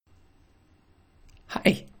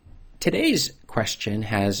Hi. Today's question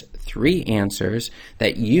has three answers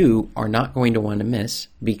that you are not going to want to miss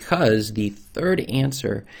because the third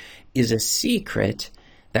answer is a secret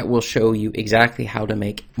that will show you exactly how to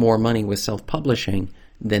make more money with self-publishing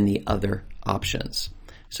than the other options.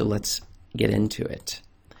 So let's get into it.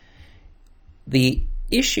 The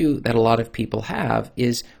issue that a lot of people have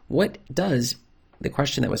is the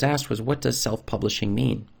question that was asked was, what does self-publishing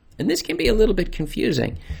mean? And this can be a little bit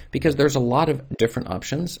confusing because there's a lot of different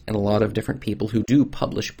options and a lot of different people who do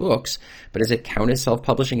publish books. But does it count as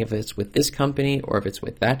self-publishing if it's with this company or if it's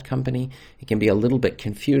with that company? It can be a little bit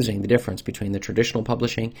confusing, the difference between the traditional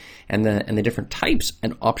publishing and the different types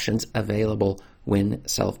and options available when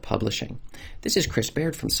self-publishing. This is Chris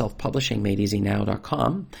Baird from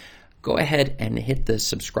selfpublishingmadeeasynow.com. Go ahead and hit the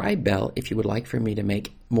subscribe bell if you would like for me to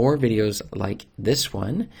make more videos like this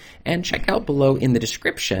one. And check out below in the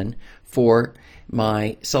description for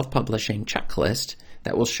my self-publishing checklist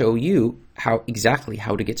that will show you exactly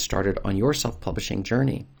how to get started on your self-publishing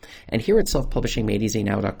journey. And here at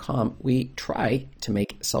selfpublishingmadeeasynow.com, we try to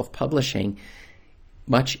make self-publishing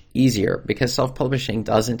much easier because self-publishing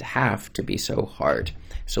doesn't have to be so hard.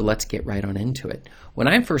 So let's get right on into it. When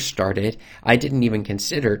I first started, I didn't even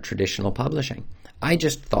consider traditional publishing. I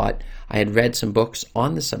just thought I had read some books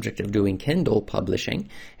on the subject of doing Kindle publishing,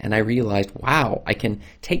 and I realized, wow, I can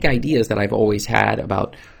take ideas that I've always had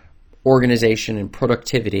about organization and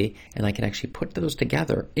productivity, and I can actually put those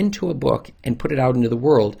together into a book and put it out into the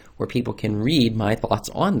world where people can read my thoughts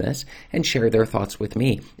on this and share their thoughts with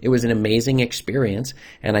me. It was an amazing experience,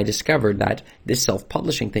 and I discovered that this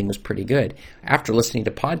self-publishing thing was pretty good. After listening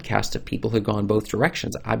to podcasts of people who'd gone both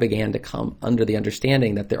directions, I began to come under the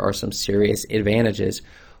understanding that there are some serious advantages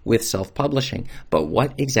with self-publishing. But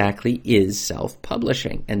what exactly is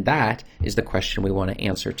self-publishing? And that is the question we want to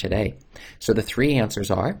answer today. So the three answers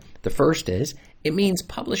are, the first is, it means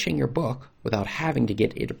publishing your book without having to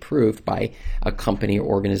get it approved by a company or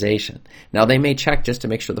organization. Now, they may check just to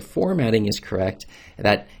make sure the formatting is correct,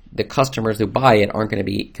 that the customers who buy it aren't going to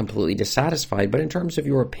be completely dissatisfied, but in terms of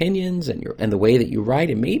your opinions and the way that you write,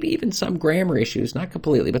 and maybe even some grammar issues, not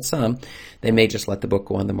completely, but some, they may just let the book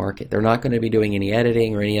go on the market. They're not going to be doing any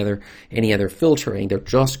editing or any other filtering. They're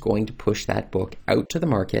just going to push that book out to the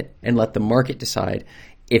market and let the market decide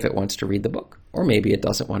if it wants to read the book, or maybe it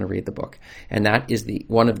doesn't want to read the book. And that is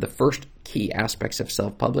one of the first key aspects of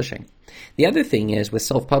self-publishing. The other thing is with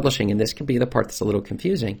self-publishing, and this can be the part that's a little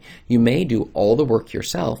confusing, you may do all the work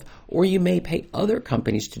yourself, or you may pay other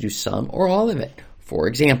companies to do some or all of it. For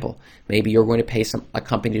example, maybe you're going to pay a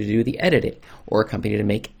company to do the editing, or a company to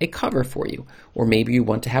make a cover for you, or maybe you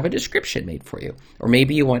want to have a description made for you, or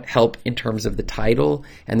maybe you want help in terms of the title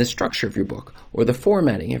and the structure of your book, or the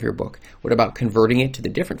formatting of your book. What about converting it to the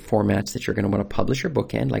different formats that you're going to want to publish your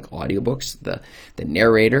book in, like audiobooks, the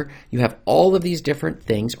narrator? You have all of these different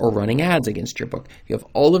things, or running ads against your book. You have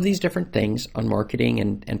all of these different things on marketing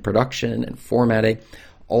and production and formatting,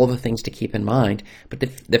 all the things to keep in mind. But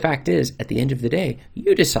the fact is, at the end of the day,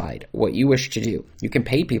 you decide what you wish to do. You can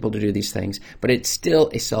pay people to do these things, but it's still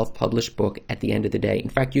a self-published book at the end of the day. In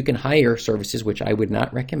fact, you can hire services, which I would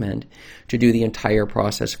not recommend, to do the entire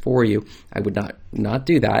process for you. I would not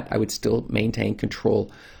do that. I would still maintain control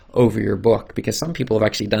over your book, because some people have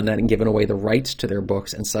actually done that and given away the rights to their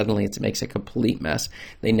books, and suddenly it makes a complete mess.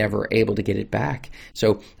 They never are able to get it back.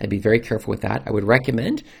 So I'd be very careful with that. I would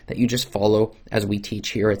recommend that you just follow as we teach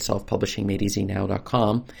here at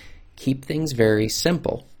selfpublishingmadeeasynow.com. Keep things very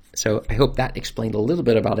simple. So I hope that explained a little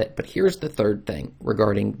bit about it, but here's the third thing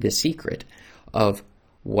regarding the secret of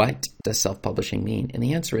what does self-publishing mean? And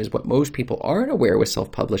the answer is, what most people aren't aware with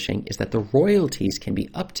self-publishing is that the royalties can be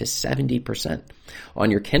up to 70%.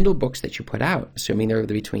 On your Kindle books that you put out, assuming they're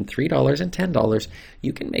between $3 and $10,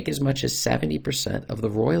 you can make as much as 70% of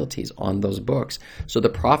the royalties on those books. So the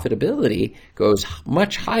profitability goes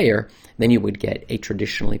much higher than you would get a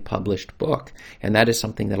traditionally published book. And that is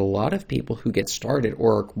something that a lot of people who get started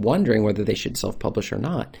or are wondering whether they should self-publish or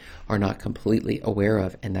not are not completely aware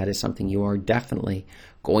of. And that is something you are definitely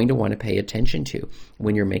going to want to pay attention to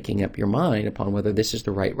when you're making up your mind upon whether this is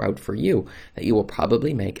the right route for you, that you will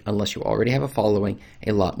probably make, unless you already have a following,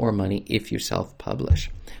 a lot more money if you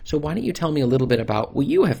self-publish. So why don't you tell me a little bit about what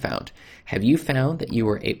you have found? Have you found that you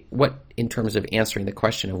were in terms of answering the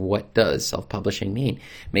question of what does self-publishing mean?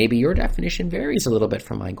 Maybe your definition varies a little bit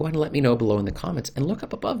from mine. Go ahead and let me know below in the comments, and look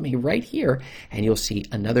up above me right here, and you'll see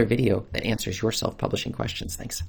another video that answers your self-publishing questions. Thanks.